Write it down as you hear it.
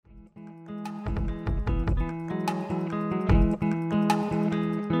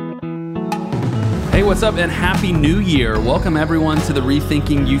Hey, what's up, and Happy New Year. Welcome, everyone, to the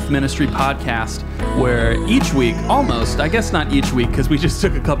Rethinking Youth Ministry podcast, where each week, almost, I guess not each week, because we just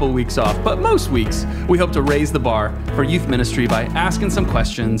took a couple weeks off, but most weeks, we hope to raise the bar for youth ministry by asking some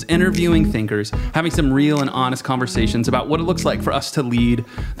questions, interviewing thinkers, having some real and honest conversations about what it looks like for us to lead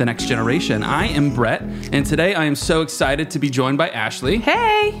the next generation. I am Brett, and today I am so excited to be joined by Ashley.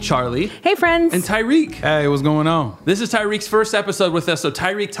 Hey. Charlie. Hey, friends. And Tyreek. Hey, what's going on? This is Tyreek's first episode with us, so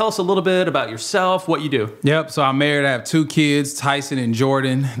Tyreek, tell us a little bit about yourself, what you do. Yep, so I'm married. I have two kids, Tyson and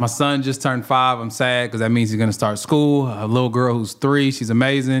Jordan. My son just turned 5. I'm sad because that means he's going to start school. A little girl who's 3. She's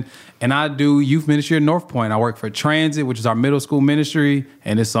amazing. And I do youth ministry at North Point. I work for Transit, which is our middle school ministry,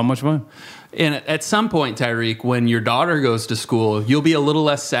 and it's so much fun. And at some point, Tyreek, when your daughter goes to school, you'll be a little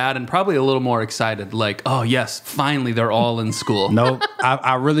less sad and probably a little more excited. Like, oh, yes, finally, they're all in school. Nope.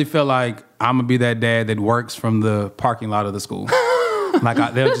 I really feel like I'm going to be that dad that works from the parking lot of the school. Like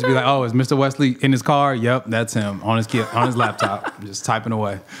they'll just be like, "Oh, is Mr. Wesley in his car?" Yep, that's him on his laptop, just typing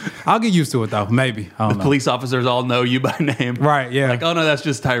away. I'll get used to it though. Maybe I don't know. Police officers all know you by name, right? Yeah. Like, oh no, that's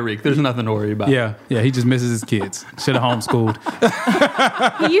just Tyreek. There's nothing to worry about. Yeah. He just misses his kids. Should have homeschooled.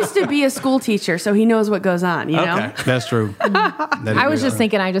 He used to be a school teacher, so he knows what goes on. You know, that's true. I was just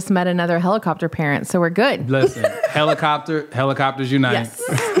thinking, I just met another helicopter parent, so we're good. Listen, helicopters unite. Yes.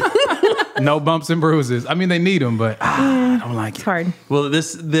 No bumps and bruises. I mean, they need them, but I don't like it. It's hard. Well,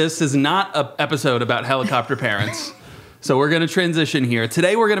 this is not an episode about helicopter parents. So we're going to transition here.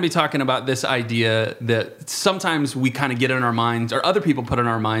 Today we're going to be talking about this idea that sometimes we kind of get in our minds, or other people put in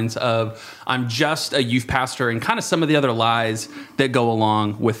our minds, of I'm just a youth pastor, and kind of some of the other lies that go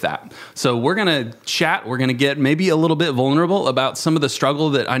along with that. So we're going to chat. We're going to get maybe a little bit vulnerable about some of the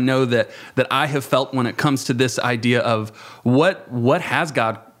struggle that I know that I have felt when it comes to this idea of what has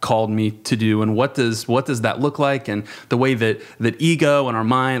God called me to do, and what does that look like, and the way that ego and our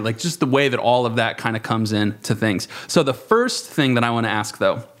mind, like just the way that all of that kind of comes into things. So the first thing that I want to ask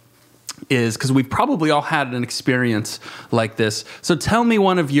though is, because we've probably all had an experience like this, so tell me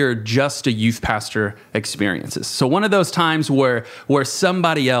one of your just a youth pastor experiences. So one of those times where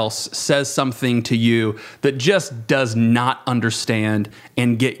somebody else says something to you that just does not understand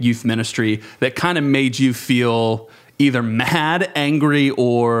and get youth ministry, that kind of made you feel either mad, angry,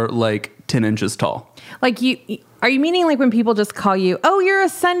 or like 10 inches tall. Like are you meaning like when people just call you, oh, you're a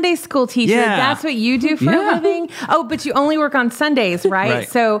Sunday school teacher. Yeah. That's what you do for a living? Oh, but you only work on Sundays, right?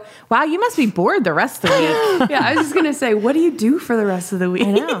 So, wow, you must be bored the rest of the week. Yeah, I was just going to say, what do you do for the rest of the week?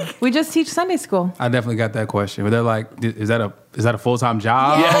 I know. We just teach Sunday school. I definitely got that question. But they're like, is that a full-time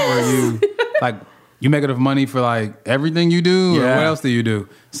job? Yeah. Or you like you make enough money for like everything you do? Yeah. Or what else do you do?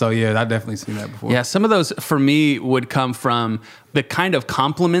 So yeah, I definitely seen that before. Yeah, some of those for me would come from the kind of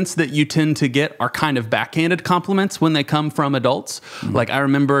compliments that you tend to get are kind of backhanded compliments when they come from adults. Mm-hmm. Like I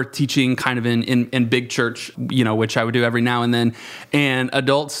remember teaching kind of in big church, you know, which I would do every now and then. And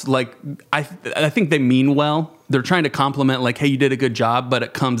adults, like, I think they mean well. They're trying to compliment, like, hey, you did a good job, but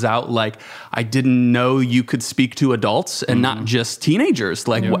it comes out like, I didn't know you could speak to adults and not just teenagers.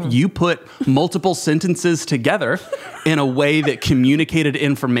 Like, what, you put multiple sentences together in a way that communicated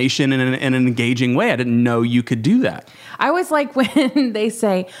information in an engaging way. I didn't know you could do that. I always like when they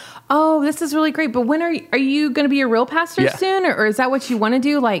say, oh, this is really great, but when are you going to be a real pastor soon? Or is that what you want to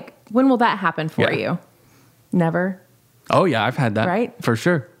do? Like, when will that happen for you? Never. Oh, yeah, I've had that. Right? For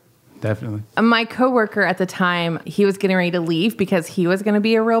sure. Definitely. My coworker at the time, he was getting ready to leave because he was going to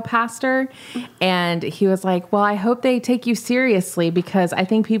be a real pastor. And he was like, well, I hope they take you seriously because I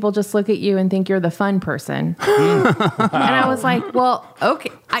think people just look at you and think you're the fun person. And I was like, well,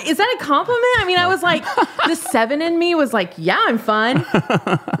 okay. Is that a compliment? I mean, I was like, the 7 in me was like, yeah, I'm fun.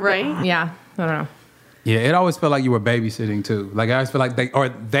 Right? Yeah. I don't know. Yeah, it always felt like you were babysitting too. Like I always feel like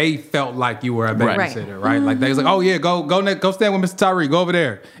they felt like you were a babysitter, right? Like they was like, oh yeah, go stand with Mr. Tyree, go over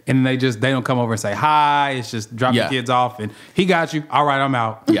there, and they don't come over and say hi. It's just drop the kids off, and he got you. All right, I'm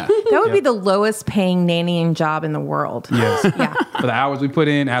out. Yeah, that would be the lowest paying nannying job in the world. Yes, yeah, for the hours we put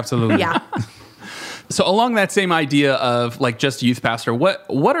in, absolutely. Yeah. So along that same idea of like just youth pastor, what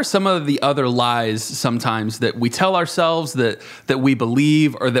are some of the other lies sometimes that we tell ourselves that we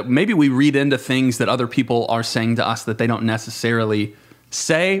believe, or that maybe we read into things that other people are saying to us that they don't necessarily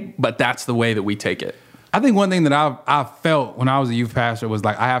say, but that's the way that we take it? I think one thing that I felt when I was a youth pastor was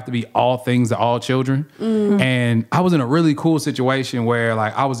like I have to be all things to all children. Mm-hmm. And I was in a really cool situation where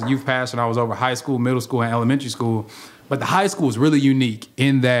like I was a youth pastor and I was over high school, middle school, and elementary school. But the high school was really unique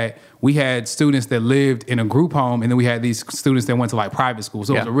in that we had students that lived in a group home, and then we had these students that went to like private school.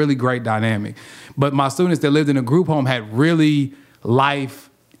 So it was a really great dynamic. But my students that lived in a group home had really life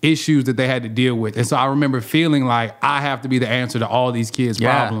issues that they had to deal with. And so I remember feeling like I have to be the answer to all these kids'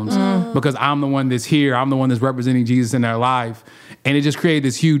 problems because I'm the one that's here. I'm the one that's representing Jesus in their life. And it just created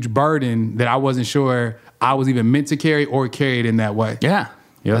this huge burden that I wasn't sure I was even meant to carry or carried in that way. Yeah.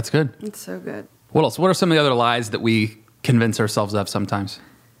 Yep. That's good. It's so good. What else? What are some of the other lies that we convince ourselves of sometimes?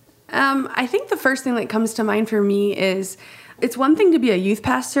 I think the first thing that comes to mind for me is it's one thing to be a youth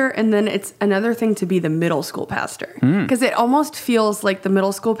pastor, and then it's another thing to be the middle school pastor. Because it almost feels like the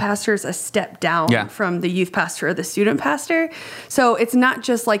middle school pastor is a step down from the youth pastor or the student pastor. So it's not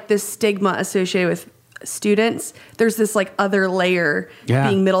just like this stigma associated with students. There's this like other layer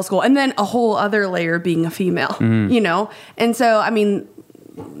being middle school, and then a whole other layer being a female, you know? And so, I mean,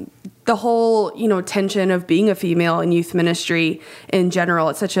 the whole, you know, tension of being a female in youth ministry in general,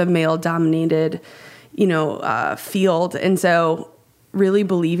 it's such a male dominated, you know, field. And so really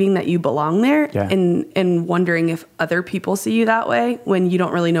believing that you belong there and wondering if other people see you that way when you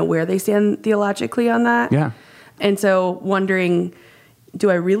don't really know where they stand theologically on that. Yeah. And so wondering, do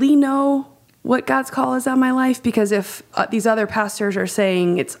I really know what God's call is on my life? Because if these other pastors are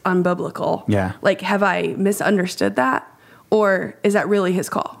saying it's unbiblical, like, have I misunderstood that? Or is that really his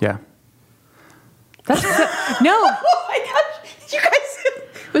call? Yeah. That's no. Oh my gosh. You guys,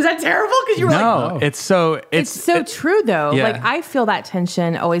 was that terrible? Because you were No, like, it's so true though. Yeah. Like I feel that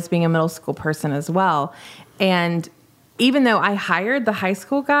tension always being a middle school person as well. And even though I hired the high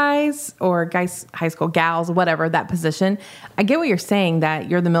school guys or high school gals, whatever that position, I get what you're saying that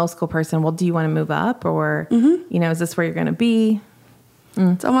you're the middle school person. Well, do you want to move up or, you know, is this where you're going to be?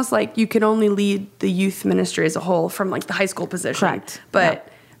 It's almost like you can only lead the youth ministry as a whole from like the high school position. Correct. But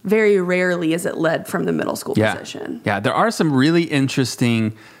very rarely is it led from the middle school position. Yeah, there are some really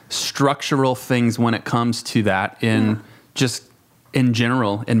interesting structural things when it comes to that in just in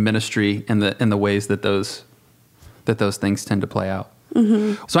general in ministry and in the ways that those things tend to play out.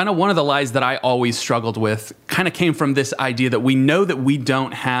 So I know one of the lies that I always struggled with kind of came from this idea that we know that we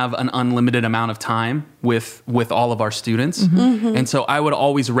don't have an unlimited amount of time with all of our students. And so I would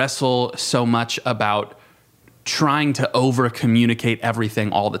always wrestle so much about trying to over communicate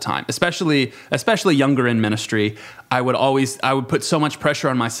everything all the time, especially younger in ministry. I would put so much pressure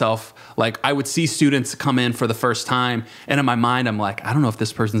on myself. Like I would see students come in for the first time and in my mind, I'm like, I don't know if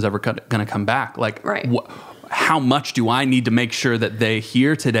this person's ever going to come back. Like, how much do I need to make sure that they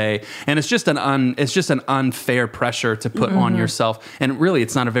hear today? And it's just an unfair pressure to put on yourself. And really,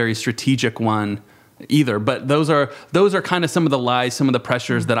 it's not a very strategic one either. But those are kind of some of the lies, some of the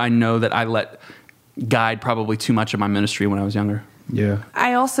pressures that I know that I let guide probably too much of my ministry when I was younger. Yeah.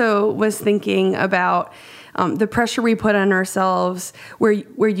 I also was thinking about the pressure we put on ourselves where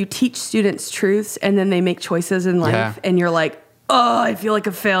you teach students truths and then they make choices in life and you're like, oh, I feel like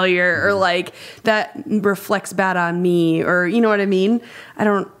a failure, or like that reflects bad on me, or you know what I mean?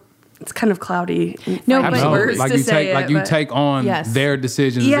 It's kind of cloudy. No, but words like to you say take you take on their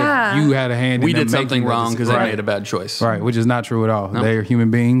decisions. Yeah. If you had a hand. We in them did something making wrong because right. they made a bad choice. Right, which is not true at all. No. They're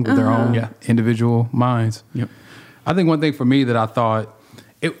human beings with their own individual minds. Yep. I think one thing for me that I thought,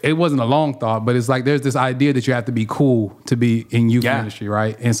 it wasn't a long thought, but it's like there's this idea that you have to be cool to be in youth ministry,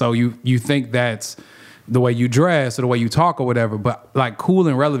 right? And so you think that's the way you dress or the way you talk or whatever, but like cool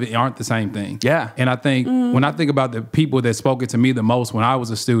and relevant aren't the same thing. Yeah. And I think when I think about the people that spoke it to me the most when I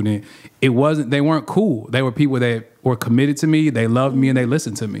was a student, they weren't cool. They were people that were committed to me, they loved me, and they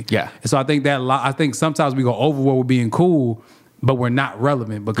listened to me. Yeah. And so I think sometimes we go overboard with being cool, but we're not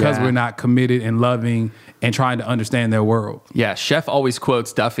relevant because we're not committed and loving and trying to understand their world. Yeah. Chef always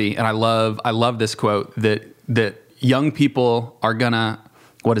quotes Duffy, and I love this quote that young people are gonna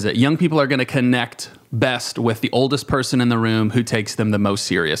connect best with the oldest person in the room who takes them the most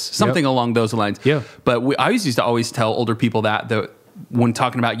serious. Something along those lines. Yeah. But I used to always tell older people that when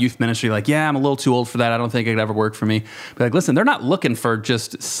talking about youth ministry, like, yeah, I'm a little too old for that. I don't think it could ever work for me. But like, listen, they're not looking for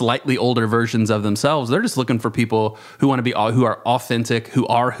just slightly older versions of themselves. They're just looking for people who who are authentic, who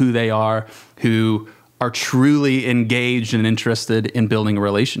are who they are, who are truly engaged and interested in building a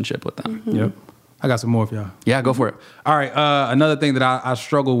relationship with them. Yep. I got some more for y'all. Yeah, go for it. All right. Another thing that I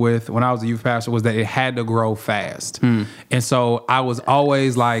struggled with when I was a youth pastor was that it had to grow fast. And so I was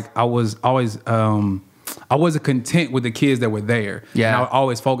always I wasn't content with the kids that were there. Yeah. And I would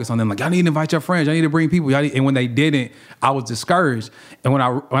always focus on them. Like, y'all need to invite your friends. Y'all need to bring people. And when they didn't, I was discouraged. And when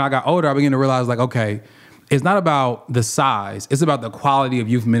I got older, I began to realize, like, okay, it's not about the size. It's about the quality of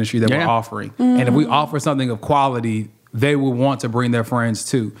youth ministry that we're offering. And if we offer something of quality, they will want to bring their friends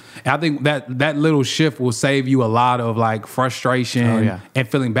too. And I think that little shift will save you a lot of like frustration and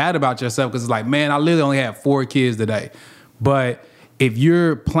feeling bad about yourself, because it's like, man, I literally only had 4 kids today. But if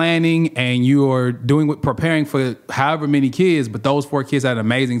you're planning and you're preparing for however many kids, but those 4 kids had an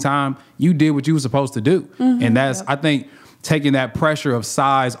amazing time, you did what you were supposed to do. And that's, I think, taking that pressure of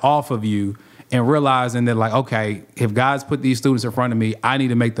size off of you and realizing that, like, okay, if God's put these students in front of me, I need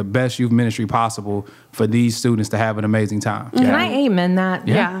to make the best youth ministry possible for these students to have an amazing time. Can I amen that?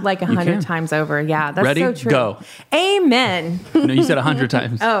 Yeah. Like 100 times over. Yeah, that's Ready? so true. Go. Amen. No, you said 100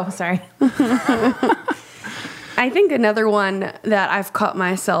 times. Oh, sorry. I think another one that I've caught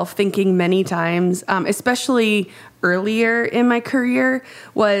myself thinking many times, especially earlier in my career,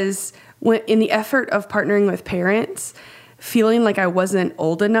 was when in the effort of partnering with parents, feeling like I wasn't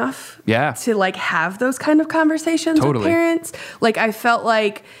old enough to like have those kind of conversations with parents. Like I felt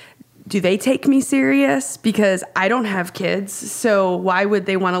like, do they take me serious? Because I don't have kids. So why would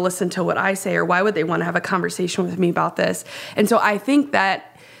they want to listen to what I say? Or why would they want to have a conversation with me about this? And so I think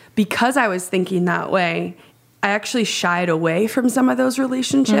that because I was thinking that way, I actually shied away from some of those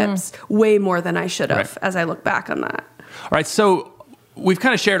relationships way more than I should have as I look back on that. All right. So we've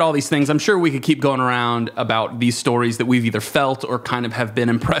kind of shared all these things. I'm sure we could keep going around about these stories that we've either felt or kind of have been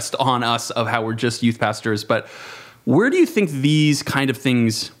impressed on us of how we're just youth pastors. But where do you think these kind of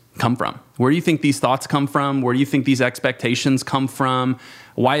things come from? Where do you think these thoughts come from? Where do you think these expectations come from?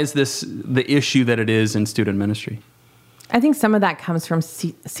 Why is this the issue that it is in student ministry? I think some of that comes from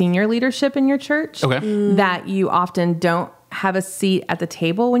senior leadership in your church. Okay. That you often don't have a seat at the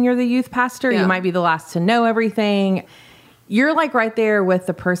table when you're the youth pastor. Yeah. You might be the last to know everything. You're like right there with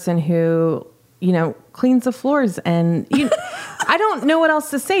the person who, you know, cleans the floors. And I don't know what else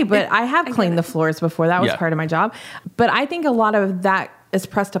to say, but I have cleaned the floors before. That was part of my job. But I think a lot of that is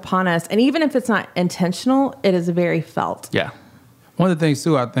pressed upon us. And even if it's not intentional, it is very felt. Yeah. One of the things,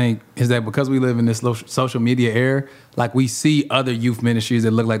 too, I think, is that because we live in this social media era, like we see other youth ministries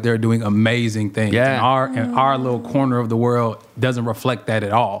that look like they're doing amazing things. Yeah. And our little corner of the world doesn't reflect that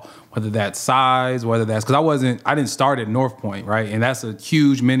at all. Whether that's size, whether that's, because I didn't start at North Point, right? And that's a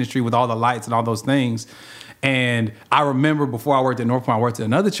huge ministry with all the lights and all those things. And I remember before I worked at North Point, I worked at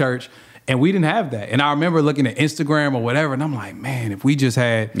another church, and we didn't have that. And I remember looking at Instagram or whatever, and I'm like, man, if we just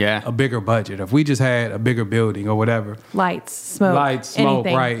had a bigger budget, if we just had a bigger building or whatever. Lights, smoke,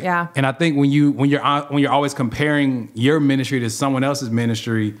 anything. Right? Yeah. And I think when you're always comparing your ministry to someone else's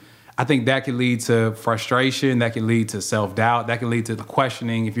ministry, I think that can lead to frustration, that can lead to self-doubt, that can lead to the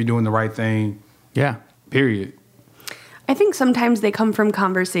questioning if you're doing the right thing. Yeah. Period. I think sometimes they come from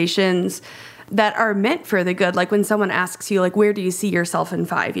conversations that are meant for the good. Like when someone asks you, like, where do you see yourself in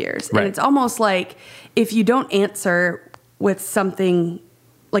 5 years? Right. And it's almost like if you don't answer with something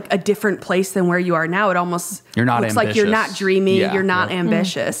like a different place than where you are now, it almost You're not looks like you're not dreaming, you're not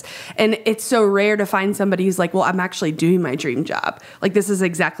ambitious. And it's so rare to find somebody who's like, well, I'm actually doing my dream job. Like, this is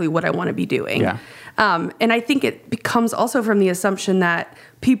exactly what I want to be doing. Yeah. And I think it comes also from the assumption that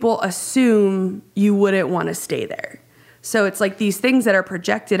people assume you wouldn't want to stay there. So it's like these things that are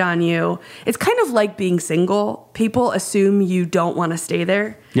projected on you. It's kind of like being single. People assume you don't want to stay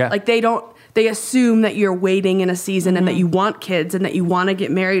there. Yeah. Like they assume that you're waiting in a season and that you want kids and that you want to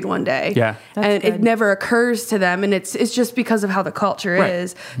get married one day. Yeah. And it never occurs to them. And it's just because of how the culture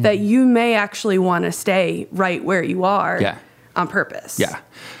is that you may actually want to stay right where you are on purpose. Yeah.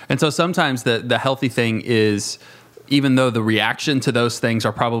 And so sometimes the healthy thing is, even though the reaction to those things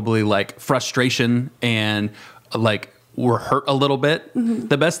are probably like frustration and like we're hurt a little bit,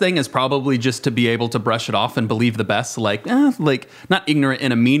 the best thing is probably just to be able to brush it off and believe the best, like not ignorant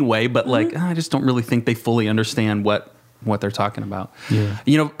in a mean way, but I just don't really think they fully understand what they're talking about. Yeah.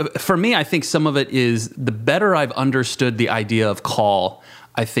 You know, for me, I think some of it is the better I've understood the idea of call,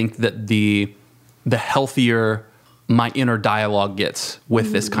 I think that the healthier my inner dialogue gets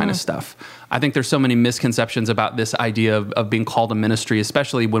with this kind of stuff. I think there's so many misconceptions about this idea of being called to ministry,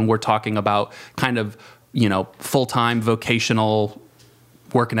 especially when we're talking about kind of, you know, full-time vocational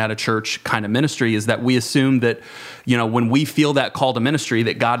working at a church kind of ministry, is that we assume that, you know, when we feel that call to ministry,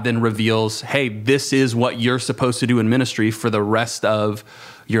 that God then reveals, hey, this is what you're supposed to do in ministry for the rest of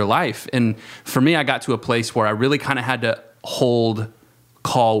your life. And for me, I got to a place where I really kind of had to hold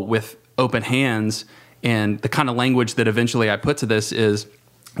call with open hands. And the kind of language that eventually I put to this is,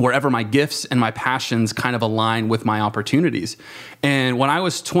 wherever my gifts and my passions kind of align with my opportunities. And when I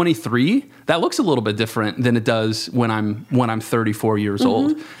was 23, that looks a little bit different than it does when I'm 34 years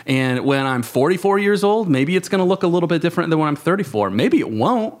old. And when I'm 44 years old, maybe it's going to look a little bit different than when I'm 34. Maybe it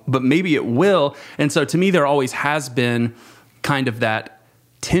won't, but maybe it will. And so to me, there always has been kind of that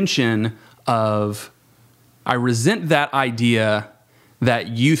tension of, I resent that idea that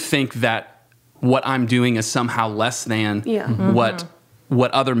you think that what I'm doing is somehow less than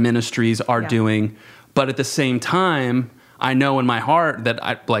what other ministries are doing. But at the same time, I know in my heart that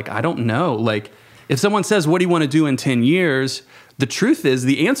I don't know. Like, if someone says, what do you want to do in 10 years? The truth is,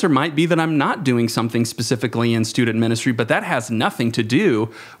 the answer might be that I'm not doing something specifically in student ministry, but that has nothing to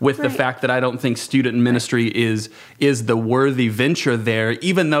do with the fact that I don't think student ministry is the worthy venture there,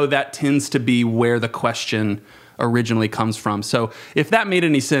 even though that tends to be where the question originally comes from. So if that made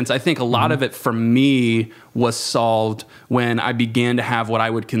any sense, I think a lot of it for me was solved when I began to have what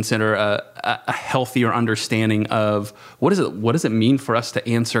I would consider a healthier understanding of what does it mean for us to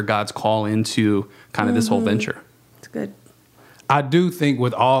answer God's call into kind of this whole venture. It's good. I do think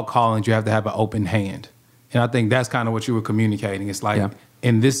with all callings, you have to have an open hand. And I think that's kind of what you were communicating. It's like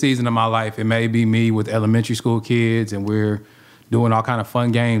in this season of my life, it may be me with elementary school kids and we're doing all kind of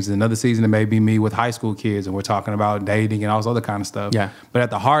fun games. Another season, it may be me with high school kids and we're talking about dating and all this other kind of stuff. Yeah. But at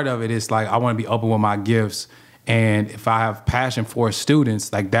the heart of it, it's like I want to be open with my gifts. And if I have passion for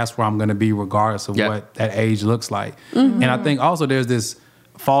students, like that's where I'm going to be regardless of what that age looks like. And I think also there's this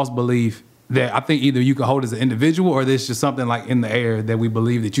false belief that I think either you can hold as an individual or there's just something like in the air that we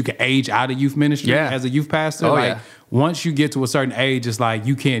believe that you can age out of youth ministry as a youth pastor. Once you get to a certain age, it's like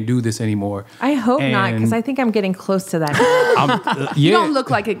you can't do this anymore. I hope not, because I think I'm getting close to that. You don't look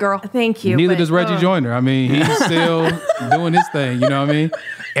like it, girl. Thank you. Neither does Reggie Joyner. I mean, he's still doing his thing, you know what I mean?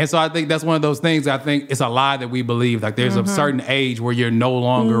 And so I think that's one of those things I think it's a lie that we believe. Like there's a certain age where you're no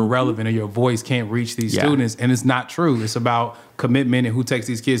longer relevant or your voice can't reach these students. And it's not true. It's about commitment and who takes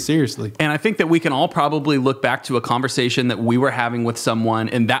these kids seriously. And I think that we can all probably look back to a conversation that we were having with someone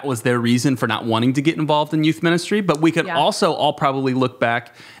and that was their reason for not wanting to get involved in youth ministry. But we could also all probably look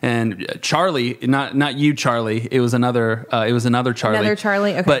back and Charlie, not you, Charlie, it was another Charlie. Another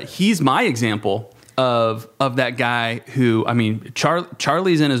Charlie, okay. But he's my example of that guy who, I mean,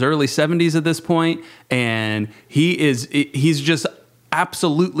 Charlie's in his early 70s at this point, and he's just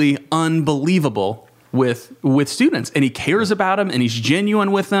absolutely unbelievable with students, and he cares about them, and he's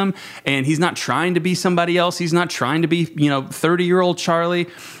genuine with them, and he's not trying to be somebody else. He's not trying to be 30-year-old Charlie.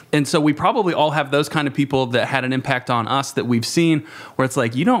 And so we probably all have those kind of people that had an impact on us that we've seen, where it's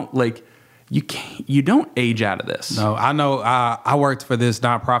like you don't age out of this. No, I know. I worked for this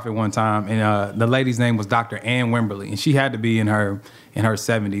nonprofit one time, and the lady's name was Dr. Ann Wimberly, and she had to be in her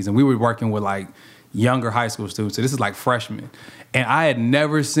 70s, and we were working with like younger high school students. So this is like freshmen, and I had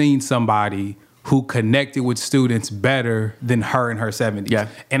never seen somebody who connected with students better than her in her 70s. Yeah.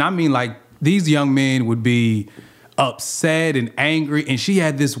 And I mean, like these young men would be upset and angry, and she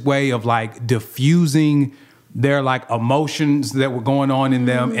had this way of like diffusing their like emotions that were going on in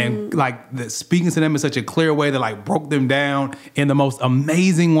them and like speaking to them in such a clear way that like broke them down in the most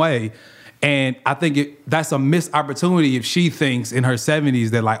amazing way. And I think that's a missed opportunity if she thinks in her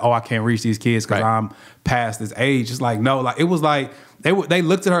 70s that like, oh, I can't reach these kids because I'm past this age. It's like, no, like it was like they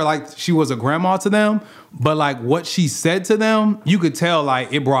looked at her like she was a grandma to them, but like what she said to them, you could tell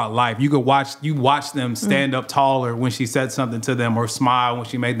like it brought life. You watch them stand up taller when she said something to them or smile when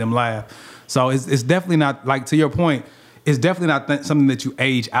she made them laugh. So it's definitely not, like to your point, it's definitely not something that you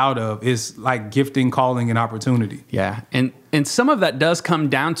age out of. It's like gifting, calling, and opportunity. Yeah. And some of that does come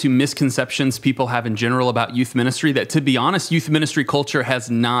down to misconceptions people have in general about youth ministry that, to be honest, youth ministry culture has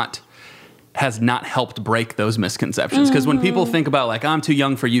not helped break those misconceptions. Because when people think about like, I'm too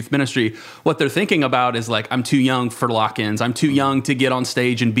young for youth ministry, what they're thinking about is like, I'm too young for lock-ins. I'm too young to get on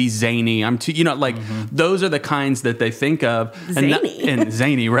stage and be zany. I'm too, those are the kinds that they think of. Zany. And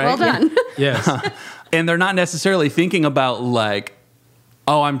zany, right? Well done. Yes. And they're not necessarily thinking about like,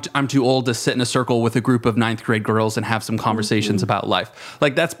 oh, I'm too old to sit in a circle with a group of 9th grade girls and have some conversations about life.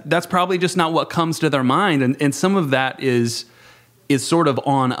 Like that's probably just not what comes to their mind. And some of that is sort of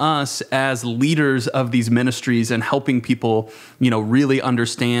on us as leaders of these ministries and helping people, really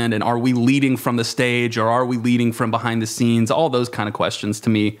understand. And are we leading from the stage or are we leading from behind the scenes? All those kind of questions to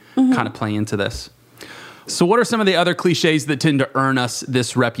me kind of play into this. So what are some of the other cliches that tend to earn us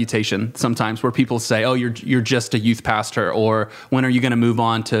this reputation sometimes where people say, oh, you're just a youth pastor, or when are you going to move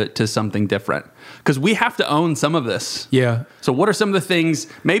on to something different? Because we have to own some of this. Yeah. So what are some of the things,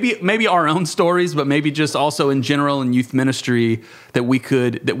 maybe our own stories, but maybe just also in general in youth ministry that we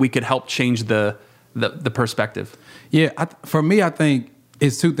could help change the perspective? Yeah. For me, I think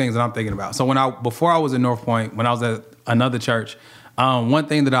it's two things that I'm thinking about. So before I was in North Point, when I was at another church, one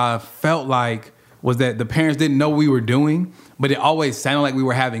thing that I felt like was that the parents didn't know what we were doing, but it always sounded like we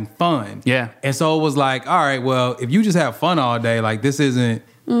were having fun. Yeah. And so it was like, all right, well, if you just have fun all day, like this isn't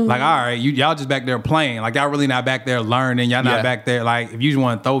like, all right, y'all just back there playing. Like y'all really not back there learning. Y'all not back there. Like if you just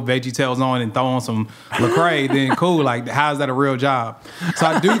want to throw VeggieTales on and throw on some Lecrae, then cool. Like how's that a real job? So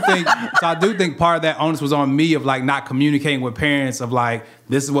I do think part of that onus was on me of like not communicating with parents of like,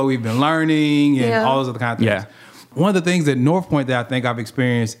 this is what we've been learning and all those other kind of things. Yeah. one of the things at North Point that I think I've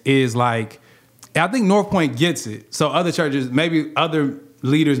experienced is like, I think North Point gets it. So other churches, maybe other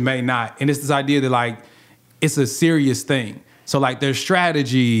leaders may not. And it's this idea that like, it's a serious thing. So like there's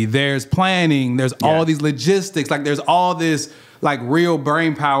strategy, there's planning, there's all these logistics, like there's all this like real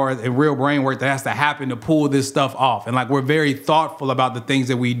brain power and real brain work that has to happen to pull this stuff off. And like we're very thoughtful about the things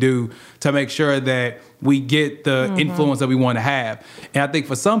that we do to make sure that we get the influence that we want to have. And I think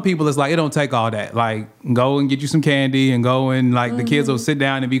for some people, it's like, it don't take all that. Like go and get you some candy and go and like the kids will sit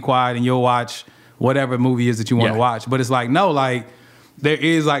down and be quiet and you'll watch whatever movie is that you want to watch. But it's like, no, like there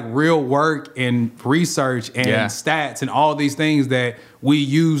is like real work and research and stats and all these things that we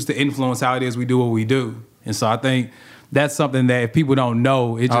use to influence how it is we do what we do. And so I think that's something that if people don't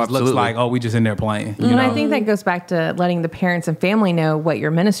know, it just looks like, oh, we just in there playing. You know? I think that goes back to letting the parents and family know what your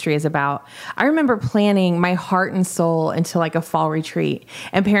ministry is about. I remember planning my heart and soul into like a fall retreat.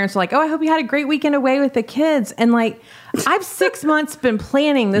 And parents were like, oh, I hope you had a great weekend away with the kids. And like, I've 6 months been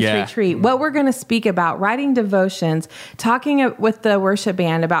planning this retreat, what we're going to speak about, writing devotions, talking with the worship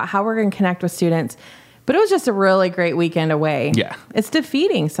band about how we're going to connect with students. But it was just a really great weekend away. Yeah. It's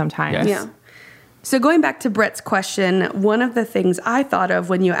defeating sometimes. Yeah. So going back to Brett's question, one of the things I thought of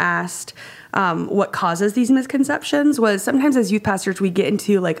when you asked what causes these misconceptions was sometimes as youth pastors, we get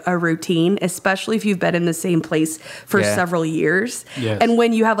into like a routine, especially if you've been in the same place for several years. Yes. And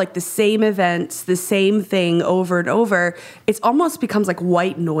when you have like the same events, the same thing over and over, it almost becomes like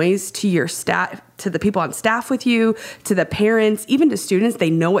white noise to your staff, to the people on staff with you, to the parents, even to students. They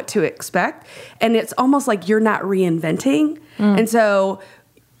know what to expect. And it's almost like you're not reinventing. And so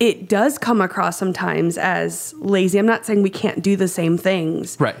it does come across sometimes as lazy. I'm not saying we can't do the same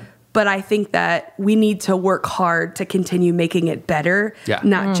things. Right. But I think that we need to work hard to continue making it better,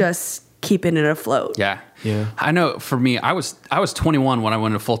 not just keeping it afloat. Yeah. Yeah. I know for me, I was 21 when I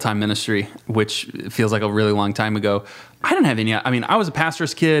went into full-time ministry, which feels like a really long time ago. I didn't have any, I mean, I was a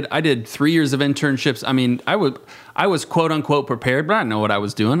pastor's kid. I did 3 years of internships. I mean, I was quote unquote prepared, but I didn't know what I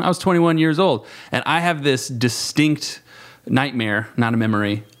was doing. I was 21 years old. And I have this distinct nightmare, not a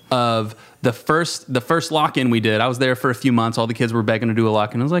memory, of the first lock-in we did. I was there for a few months. All the kids were begging to do a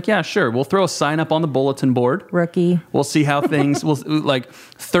lock-in. I was like, yeah, sure. We'll throw a sign up on the bulletin board. Rookie. We'll see how things, like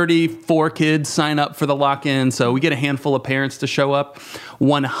 34 kids sign up for the lock-in. So we get a handful of parents to show up.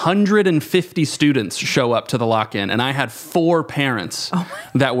 150 students show up to the lock-in. And I had 4 parents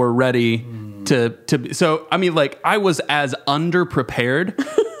that were ready to, so, I mean, like I was as underprepared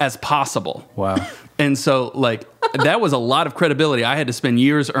as possible. Wow. And so, like, that was a lot of credibility I had to spend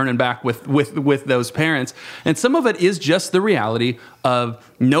years earning back with those parents. And some of it is just the reality of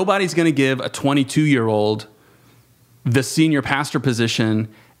nobody's going to give a 22-year-old the senior pastor position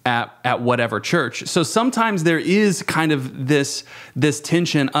at whatever church. So sometimes there is kind of this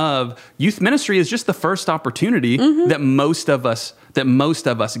tension of youth ministry is just the first opportunity that most of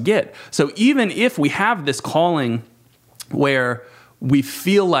us get. So even if we have this calling where we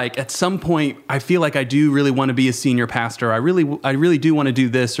feel like at some point, I feel like I do really want to be a senior pastor. I really do want to do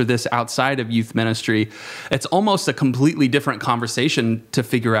this or this outside of youth ministry. It's almost a completely different conversation to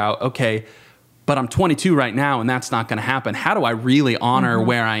figure out, okay, but I'm 22 right now and that's not going to happen. How do I really honor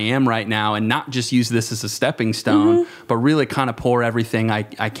where I am right now and not just use this as a stepping stone, but really kind of pour everything I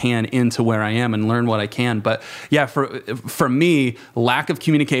can into where I am and learn what I can. But yeah, for me, lack of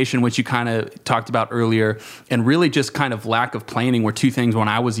communication, which you kind of talked about earlier, and really just kind of lack of planning were 2 things when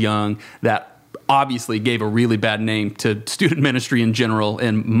I was young that obviously gave a really bad name to student ministry in general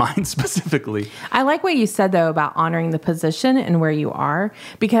and mine specifically. I like what you said, though, about honoring the position and where you are,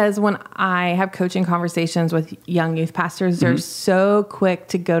 because when I have coaching conversations with young youth pastors, they're so quick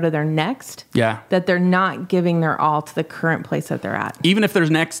to go to their next that they're not giving their all to the current place that they're at. Even if their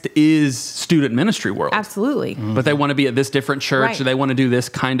next is student ministry world. Absolutely. But they want to be at this different church or they want to do this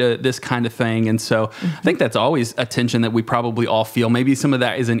kind of thing. And so I think that's always a tension that we probably all feel. Maybe some of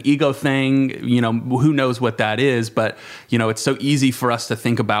that is an ego thing, you know, who knows what that is, but you know, it's so easy for us to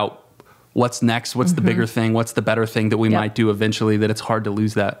think about what's next, what's the bigger thing, what's the better thing that we might do eventually, that it's hard to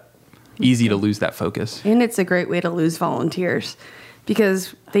lose that, easy to lose that focus. And it's a great way to lose volunteers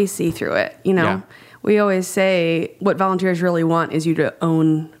because they see through it. You know, we always say what volunteers really want is you to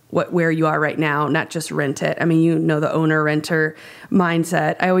own where you are right now, not just rent it. I mean, you know, the owner-renter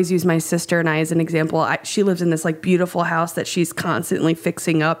mindset. I always use my sister and I as an example. She lives in this like beautiful house that she's constantly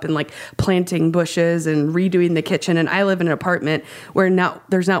fixing up and like planting bushes and redoing the kitchen. And I live in an apartment where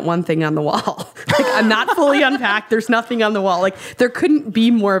there's not one thing on the wall. Like I'm not fully unpacked. There's nothing on the wall. Like there couldn't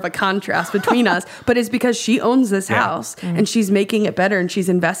be more of a contrast between us, but it's because she owns this house and she's making it better and she's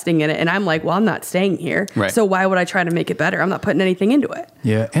investing in it. And I'm like, well, I'm not staying here. Right. So why would I try to make it better? I'm not putting anything into it.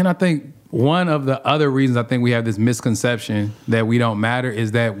 Yeah. And I think one of the other reasons I think we have this misconception that we don't matter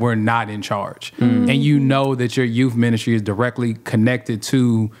is that we're not in charge. And you know that your youth ministry is directly connected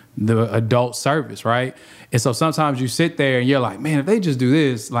to the adult service, right? And so sometimes you sit there and you're like, man, if they just do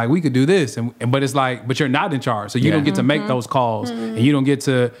this, like we could do this. But it's like, but you're not in charge. So you don't get to make those calls and you don't get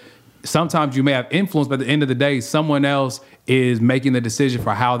to, sometimes you may have influence, but at the end of the day, someone else is making the decision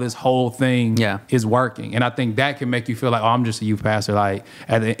for how this whole thing is working. And I think that can make you feel like, oh, I'm just a youth pastor. Like,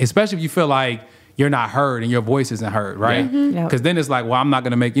 especially if you feel like you're not heard and your voice isn't heard, right? Because then it's like, well, I'm not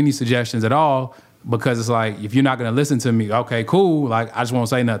going to make any suggestions at all because it's like, if you're not going to listen to me, okay, cool. Like, I just won't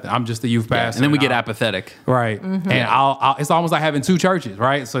say nothing. I'm just a youth pastor. And then we get apathetic. Right. And it's almost like having two churches,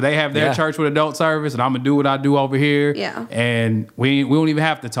 right? So they have their church with adult service and I'm going to do what I do over here. Yeah. And we don't even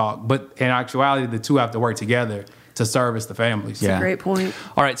have to talk. But in actuality, the two have to work together to service the families. That's a great point.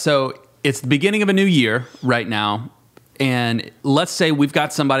 All right, so it's the beginning of a new year right now. And let's say we've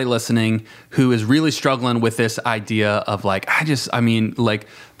got somebody listening who is really struggling with this idea of like, like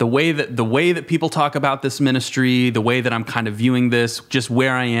the way that people talk about this ministry, the way that I'm kind of viewing this, just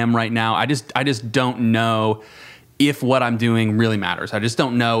where I am right now. I just don't know if what I'm doing really matters. I just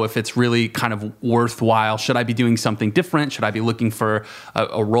don't know if it's really kind of worthwhile. Should I be doing something different? Should I be looking for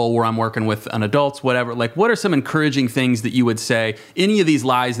a role where I'm working with an adult, whatever? Like, what are some encouraging things that you would say? Any of these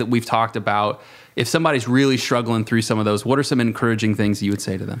lies that we've talked about, if somebody's really struggling through some of those, what are some encouraging things you would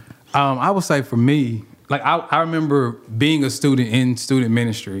say to them? I would say for me, like I remember being a student in student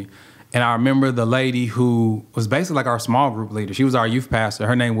ministry, and I remember the lady who was basically like our small group leader. She was our youth pastor.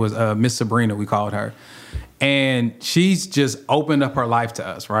 Her name was Miss Sabrina, we called her. And she's just opened up her life to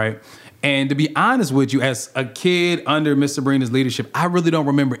us, right? And to be honest with you, as a kid under Miss Sabrina's leadership, I really don't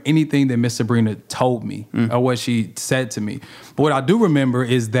remember anything that Miss Sabrina told me or what she said to me. But what I do remember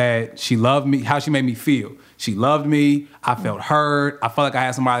is that she loved me, how she made me feel. She loved me. I felt heard. I felt like I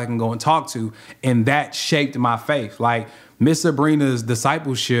had somebody I can go and talk to. And that shaped my faith. Like, Miss Sabrina's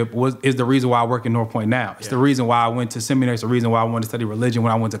discipleship is the reason why I work in North Point now. It's the reason why I went to seminary. It's the reason why I wanted to study religion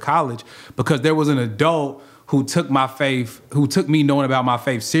when I went to college, because there was an adult who took me knowing about my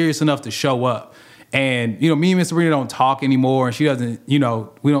faith serious enough to show up. And, me and Miss Sabrina don't talk anymore, and she doesn't, I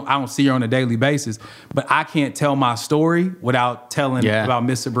don't see her on a daily basis, but I can't tell my story without telling about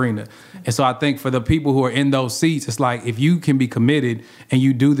Miss Sabrina. And so I think for the people who are in those seats, it's like, if you can be committed and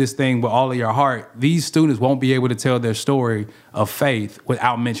you do this thing with all of your heart, these students won't be able to tell their story of faith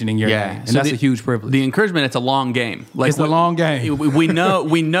without mentioning your name. And so that's a huge privilege. The encouragement, it's a long game. Like, it's a long game. We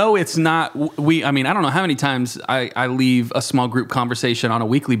know it's not, I don't know how many times I leave a small group conversation on a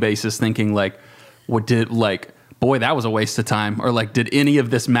weekly basis thinking like, boy, that was a waste of time. Or like, did any of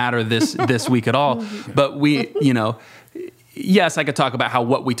this matter this week at all? But yes, I could talk about how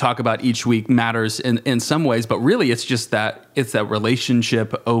what we talk about each week matters in some ways, but really it's just that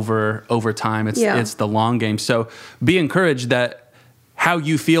relationship over time. It's the long game. So be encouraged that how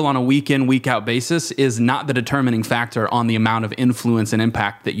you feel on a week in, week out basis is not the determining factor on the amount of influence and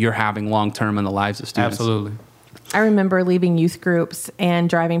impact that you're having long term in the lives of students. Absolutely. I remember leaving youth groups and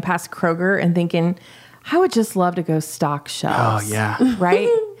driving past Kroger and thinking, I would just love to go stock shelves. Oh, yeah. Right?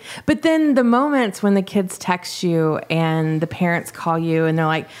 But then the moments when the kids text you and the parents call you and they're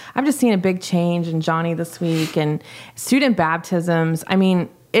like, I've just seen a big change in Johnny this week, and student baptisms. I mean,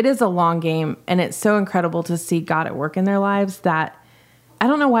 it is a long game, and it's so incredible to see God at work in their lives that I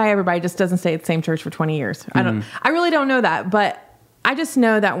don't know why everybody just doesn't stay at the same church for 20 years. I really don't know that, but I just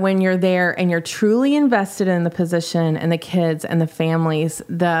know that when you're there and you're truly invested in the position and the kids and the families,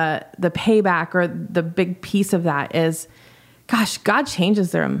 the payback or the big piece of that is, gosh, God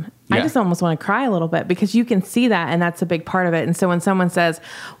changes them. Yeah. I just almost want to cry a little bit because you can see that, and that's a big part of it. And so when someone says,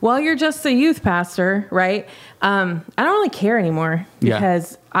 well, you're just a youth pastor, right? I don't really care anymore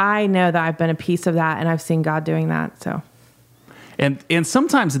because I know that I've been a piece of that and I've seen God doing that. So, and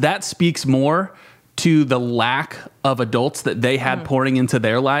sometimes that speaks more to the lack of adults that they had pouring into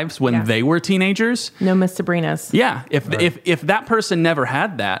their lives when they were teenagers. No Miss Sabrinas. Yeah. If that person never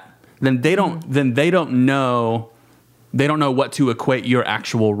had that, then they don't know what to equate your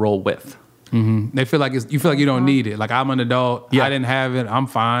actual role with. Mm-hmm. They feel like you feel like you don't need it. Like, I'm an adult. Yeah. I didn't have it. I'm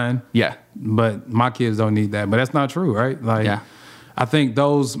fine. Yeah. But my kids don't need that. But that's not true, right? Like, I think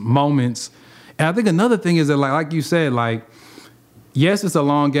those moments, and I think another thing is that like you said, like, yes, it's a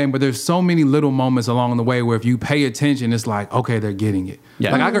long game, but there's so many little moments along the way where if you pay attention, it's like, okay, they're getting it.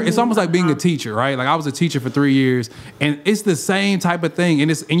 Yeah. Like, it's almost like being a teacher, right? Like, I was a teacher for 3 years, and it's the same type of thing.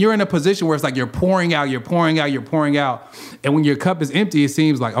 And you're in a position where it's like you're pouring out. And when your cup is empty, it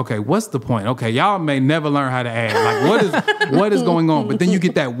seems like, okay, what's the point? Okay, y'all may never learn how to add. Like, what is going on? But then you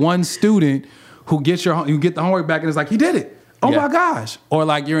get that one student who gets the homework back, and it's like, he did it. oh Yeah. my gosh. Or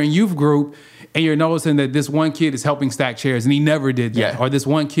like you're in youth group and you're noticing that this one kid is helping stack chairs and he never did that. Yeah. Or this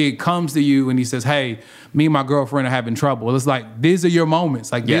one kid comes to you and he says, hey, me and my girlfriend are having trouble. Well, it's like, these are your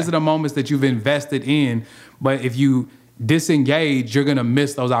moments. Like, these are the moments that you've invested in. But if you disengage, you're going to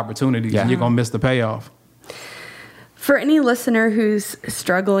miss those opportunities and you're going to miss the payoff. For any listener who's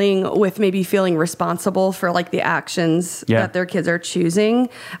struggling with maybe feeling responsible for like the actions that their kids are choosing,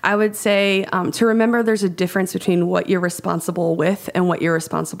 I would say to remember there's a difference between what you're responsible with and what you're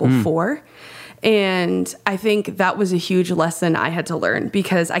responsible for. And I think that was a huge lesson I had to learn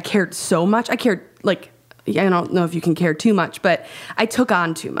because I cared so much. I cared like, I don't know if you can care too much, but I took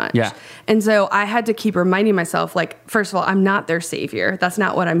on too much. Yeah. And so I had to keep reminding myself, like, first of all, I'm not their savior. That's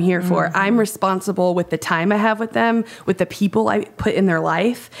not what I'm here for. I'm responsible with the time I have with them, with the people I put in their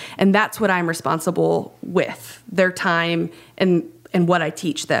life. And that's what I'm responsible with, their time and what I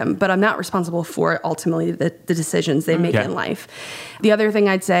teach them. But I'm not responsible for ultimately the decisions they make in life. The other thing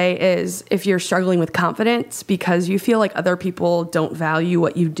I'd say is if you're struggling with confidence because you feel like other people don't value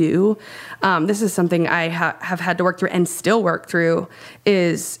what you do, this is something I have had to work through and still work through,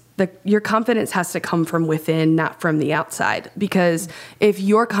 is your confidence has to come from within, not from the outside. Because if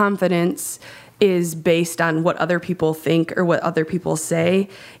your confidence is based on what other people think or what other people say,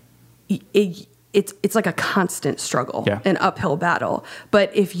 it's like a constant struggle, an uphill battle.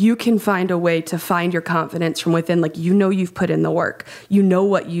 But if you can find a way to find your confidence from within, like, you know, you've put in the work, you know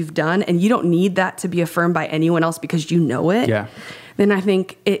what you've done, and you don't need that to be affirmed by anyone else because you know it, then I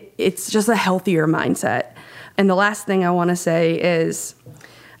think it's just a healthier mindset. And the last thing I want to say is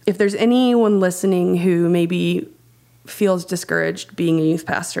if there's anyone listening who maybe feels discouraged being a youth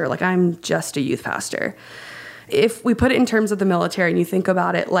pastor, like I'm just a youth pastor, if we put it in terms of the military and you think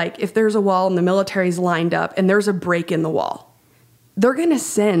about it, like if there's a wall and the military's lined up and there's a break in the wall, they're going to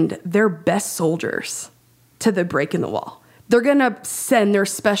send their best soldiers to the break in the wall. They're going to send their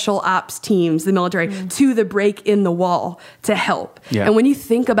special ops teams, the military, to the break in the wall to help. Yeah. And when you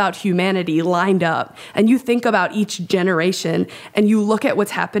think about humanity lined up and you think about each generation and you look at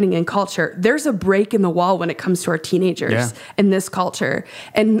what's happening in culture, there's a break in the wall when it comes to our teenagers in this culture.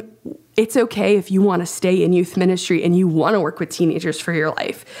 And it's okay if you want to stay in youth ministry and you want to work with teenagers for your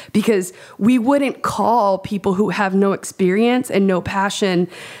life, because we wouldn't call people who have no experience and no passion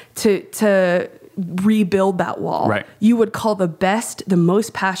to rebuild that wall. Right. You would call the best, the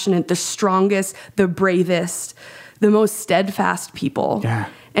most passionate, the strongest, the bravest, the most steadfast people. Yeah.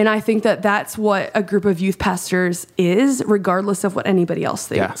 And I think that that's what a group of youth pastors is, regardless of what anybody else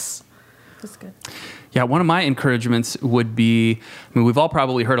thinks. Yeah. That's good. Yeah, one of my encouragements would be, I mean, we've all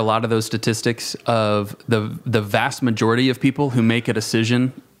probably heard a lot of those statistics of the vast majority of people who make a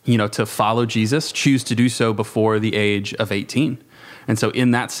decision, you know, to follow Jesus choose to do so before the age of 18. And so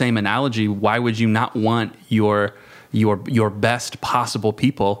in that same analogy, why would you not want your best possible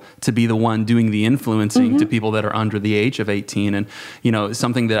people to be the one doing the influencing to people that are under the age of 18? And, you know,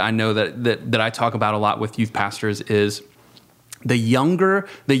 something that I know that I talk about a lot with youth pastors is the younger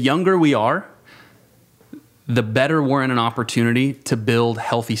we are, the better we're in an opportunity to build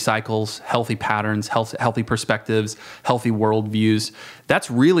healthy cycles, healthy patterns, healthy perspectives, healthy worldviews. That's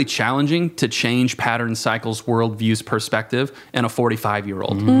really challenging to change patterns, cycles, worldviews, perspective in a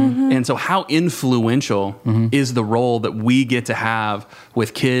 45-year-old. And so how influential is the role that we get to have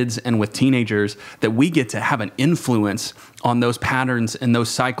with kids and with teenagers, that we get to have an influence on those patterns and those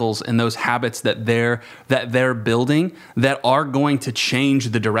cycles and those habits that they're building that are going to change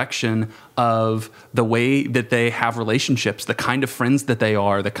the direction of the way that they have relationships, the kind of friends that they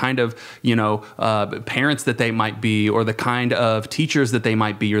are, the kind of, you know, parents that they might be, or the kind of teachers that they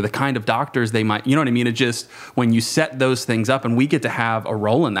might be, or the kind of doctors they might, you know what I mean? It just, when you set those things up, and we get to have a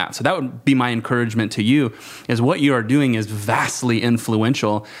role in that. So that would be my encouragement to you, is what you are doing is vastly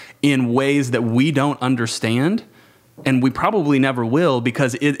influential in ways that we don't understand, and we probably never will,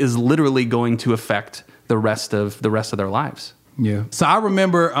 because it is literally going to affect the rest of their lives. Yeah. So I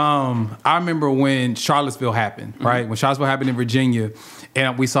remember when Charlottesville happened, right? When Charlottesville happened in Virginia,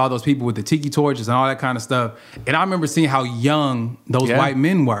 and we saw those people with the tiki torches and all that kind of stuff. And I remember seeing how young those white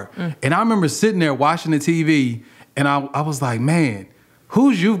men were. And I remember sitting there watching the TV, and I was like, man,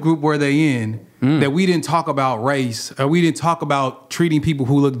 whose youth group were they in that we didn't talk about race, or we didn't talk about treating people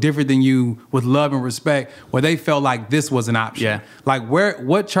who look different than you with love and respect, where they felt like this was an option? Yeah. Like,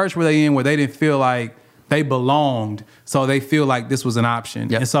 what church were they in where they didn't feel like they belonged, so they feel like this was an option?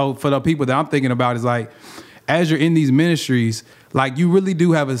 Yep. And so for the people that I'm thinking about, is like, as you're in these ministries, like, you really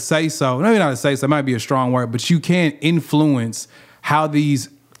do have a say-so. Maybe not a say-so, it might be a strong word, but you can influence how these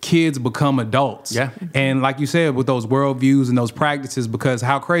kids become adults. Yeah. And like you said, with those worldviews and those practices, because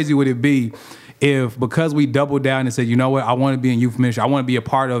how crazy would it be if because we doubled down and said, you know what, I want to be in youth ministry, I want to be a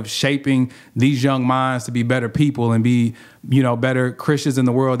part of shaping these young minds to be better people and be, better Christians in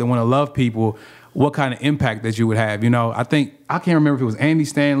the world that want to love people, what kind of impact that you would have. I think, I can't remember if it was Andy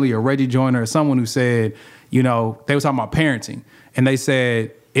Stanley or Reggie Joyner or someone who said, they were talking about parenting, and they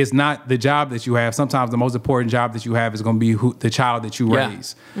said, it's not the job that you have. Sometimes the most important job that you have is going to be the child that you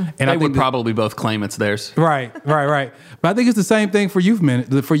raise. And they would probably both claim it's theirs. Right. But I think it's the same thing for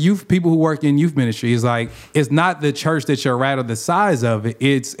youth people who work in youth ministry. It's like, it's not the church that you're at or the size of it.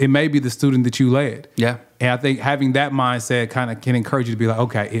 It may be the student that you led. Yeah. And I think having that mindset kind of can encourage you to be like,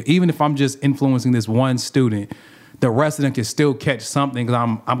 okay, even if I'm just influencing this one student, the rest of them can still catch something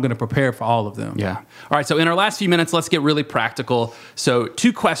because I'm going to prepare for all of them. Yeah. All right. So in our last few minutes, let's get really practical. So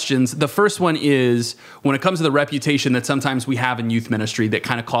 2 questions. The first one is, when it comes to the reputation that sometimes we have in youth ministry that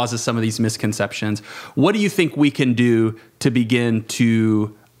kind of causes some of these misconceptions, what do you think we can do to begin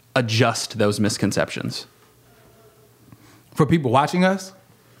to adjust those misconceptions? For people watching us,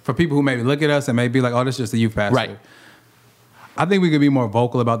 for people who maybe look at us and may be like, oh, this is just a youth pastor. Right. I think we could be more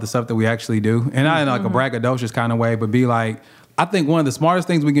vocal about the stuff that we actually do. And not in like a braggadocious kind of way, but be like, I think one of the smartest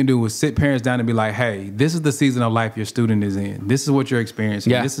things we can do is sit parents down and be like, hey, this is the season of life your student is in. This is what you're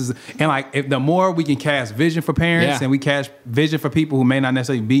experiencing. Yeah. If the more we can cast vision for parents and we cast vision for people who may not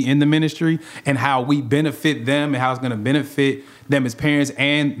necessarily be in the ministry and how we benefit them and how it's going to benefit them as parents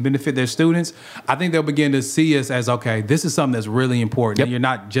and benefit their students, I think they'll begin to see us as, okay, this is something that's really important. Yep. And you're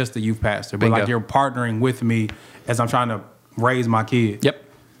not just a youth pastor, but Bingo. like you're partnering with me as I'm trying to raise my kid. Yep.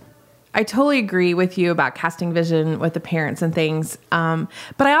 I totally agree with you about casting vision with the parents and things. But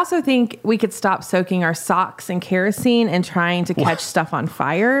I also think we could stop soaking our socks in kerosene and trying to catch stuff on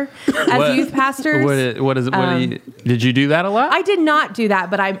fire as youth pastors. Did you do that a lot? I did not do that,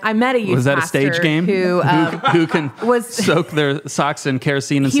 but I met a youth pastor. Was that a stage game? Who can soak their socks in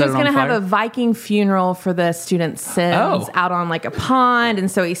kerosene and set it on fire? He was going to have a Viking funeral for the students' sins out on like a pond. And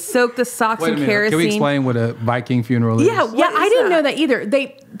so he soaked the socks in kerosene. Can we explain what a Viking funeral is? Yeah, I didn't know that either.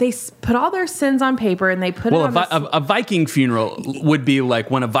 They put all their sins on paper and they put it on a Viking funeral would be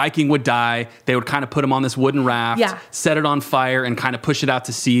like when a Viking would die, they would kind of put him on this wooden raft, set it on fire and kind of push it out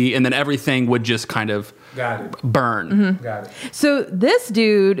to sea, and then everything would just kind of burn. Mm-hmm. Got it. So this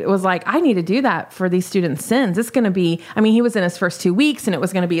dude was like, I need to do that for these students' sins. It's going to be, he was in his first 2 weeks and it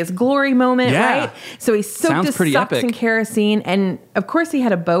was going to be his glory moment, right? So he soaked his socks in kerosene, and of course he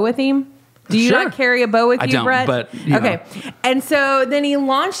had a bow with him. Do you not carry a bow with you, Brett? But okay. And so then he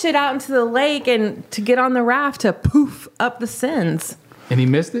launched it out into the lake and to get on the raft to poof up the sins. And he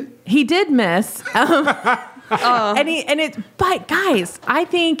missed it? He did miss. But guys, I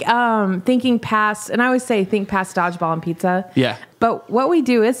think thinking past, and I always say think past dodgeball and pizza. Yeah. But what we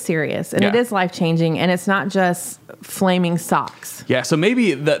do is serious and it is life changing, and it's not just flaming socks. Yeah. So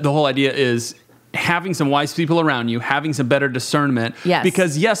maybe the whole idea is having some wise people around you, having some better discernment. Yes.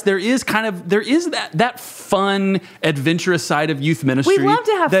 Because there is that fun, adventurous side of youth ministry. We love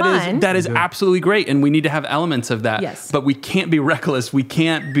to have fun. That is absolutely great. And we need to have elements of that. Yes. But we can't be reckless. We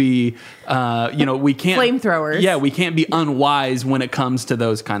can't be, we can't. Flamethrowers. Yeah. We can't be unwise when it comes to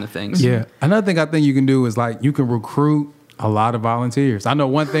those kind of things. Yeah. Another thing I think you can do is like, you can recruit a lot of volunteers. I know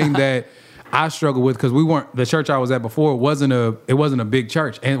one thing that I struggled with, because the church I was at before wasn't a big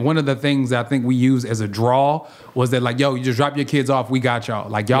church. And one of the things that I think we used as a draw was that like, yo, you just drop your kids off, we got y'all.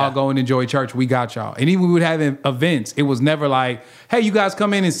 Like y'all go and enjoy church, we got y'all. And even we would have events. It was never like, hey, you guys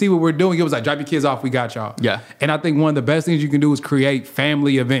come in and see what we're doing. It was like, drop your kids off, we got y'all. Yeah. And I think one of the best things you can do is create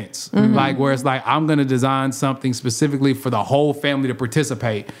family events. Mm-hmm. Like where it's like, I'm going to design something specifically for the whole family to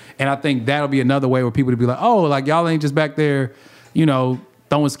participate. And I think that'll be another way where people to be like, oh, like y'all ain't just back there,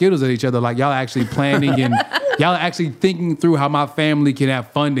 throwing Skittles at each other. Like y'all actually planning and y'all actually thinking through how my family can have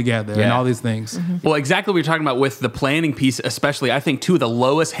fun together and all these things. Mm-hmm. Well, exactly what you're talking about with the planning piece, especially. I think two of the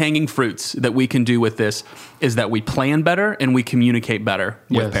lowest hanging fruits that we can do with this is that we plan better and we communicate better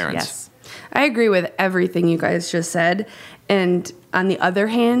with parents. Yes. I agree with everything you guys just said. And on the other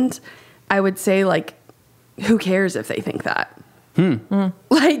hand, I would say like, who cares if they think that?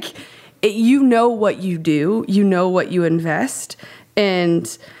 Like, you know what you do, you know what you invest.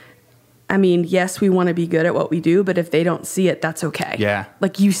 And yes, we want to be good at what we do, but if they don't see it, that's okay. Yeah.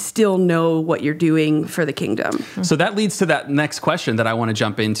 Like you still know what you're doing for the kingdom. So that leads to that next question that I want to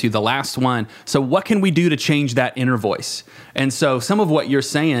jump into, the last one. So what can we do to change that inner voice? And so some of what you're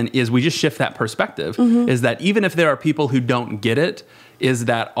saying is we just shift that perspective, is that even if there are people who don't get it, is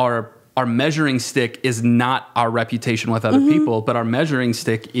that our measuring stick is not our reputation with other people, but our measuring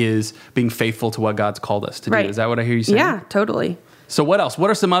stick is being faithful to what God's called us to do. Is that what I hear you saying? Yeah, totally. So what else? What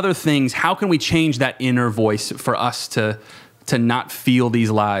are some other things? How can we change that inner voice for us to not feel these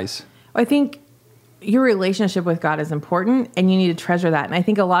lies? I think your relationship with God is important and you need to treasure that. And I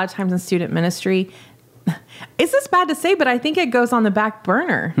think a lot of times in student ministry, is this bad to say, but I think it goes on the back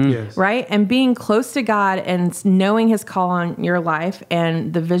burner, Yes. right? And being close to God and knowing his call on your life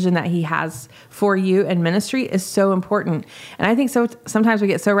and the vision that he has for you in ministry is so important. And I think so sometimes we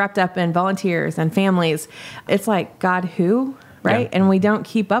get so wrapped up in volunteers and families. It's like, God, who? Right? Yeah. And we don't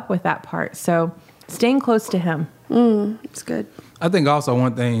keep up with that part. So staying close to him. It's good. I think also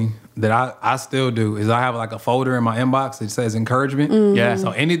one thing that I still do is I have like a folder in my inbox that says encouragement. Yeah.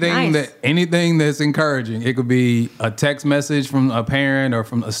 So anything Nice. anything that's encouraging, it could be a text message from a parent or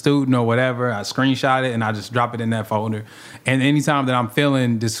from a student or whatever. I screenshot it and I just drop it in that folder. And anytime that I'm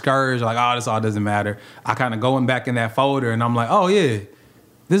feeling discouraged, like, oh, this all doesn't matter, I kind of go back in that folder and I'm like, oh yeah,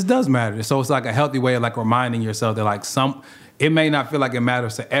 this does matter. So it's like a healthy way of like reminding yourself that like it may not feel like it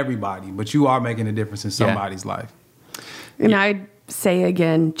matters to everybody, but you are making a difference in somebody's life. And I'd say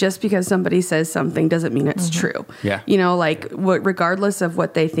again, just because somebody says something doesn't mean it's true. Yeah. You know, like regardless of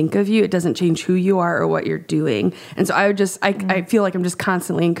what they think of you, it doesn't change who you are or what you're doing. And so I feel like I'm just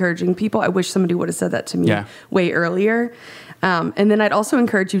constantly encouraging people. I wish somebody would have said that to me way earlier. And then I'd also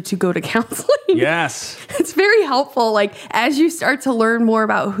encourage you to go to counseling. Yes. It's very helpful. Like as you start to learn more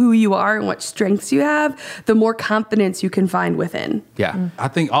about who you are and what strengths you have, the more confidence you can find within. Yeah. I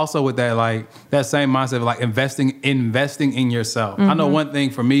think also with that, like that same mindset of like investing in yourself. I know one thing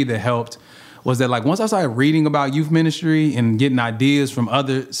for me that helped was that like once I started reading about youth ministry and getting ideas from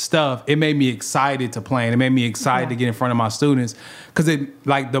other stuff, it made me excited to plan. It made me excited to get in front of my students because it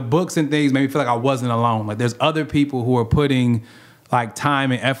like the books and things made me feel like I wasn't alone. Like there's other people who are putting like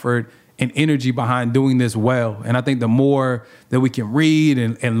time and effort and energy behind doing this well. And I think the more that we can read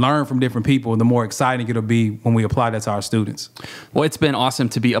and learn from different people, the more exciting it'll be when we apply that to our students. Well, it's been awesome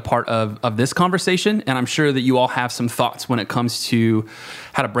to be a part of this conversation, and I'm sure that you all have some thoughts when it comes to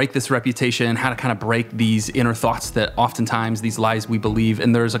how to break this reputation, how to kind of break these inner thoughts that oftentimes these lies we believe.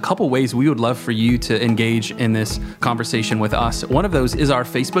 And there's a couple ways we would love for you to engage in this conversation with us. One of those is our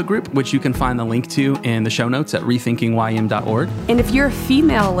Facebook group, which you can find the link to in the show notes at rethinkingym.org. And if you're a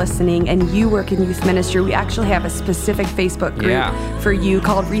female listening and you work in youth ministry, we actually have a specific Facebook group for you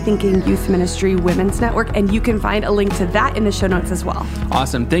called Rethinking Youth Ministry Women's Network, and you can find a link to that in the show notes as well.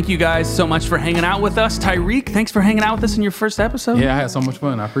 Awesome. Thank you guys so much for hanging out with us. Tyreek, thanks for hanging out with us in your first episode. Yeah, I had so much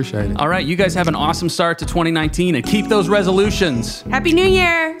fun. I appreciate it. All right, you guys have an awesome start to 2019 and keep those resolutions. Happy New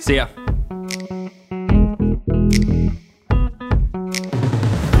Year! See ya.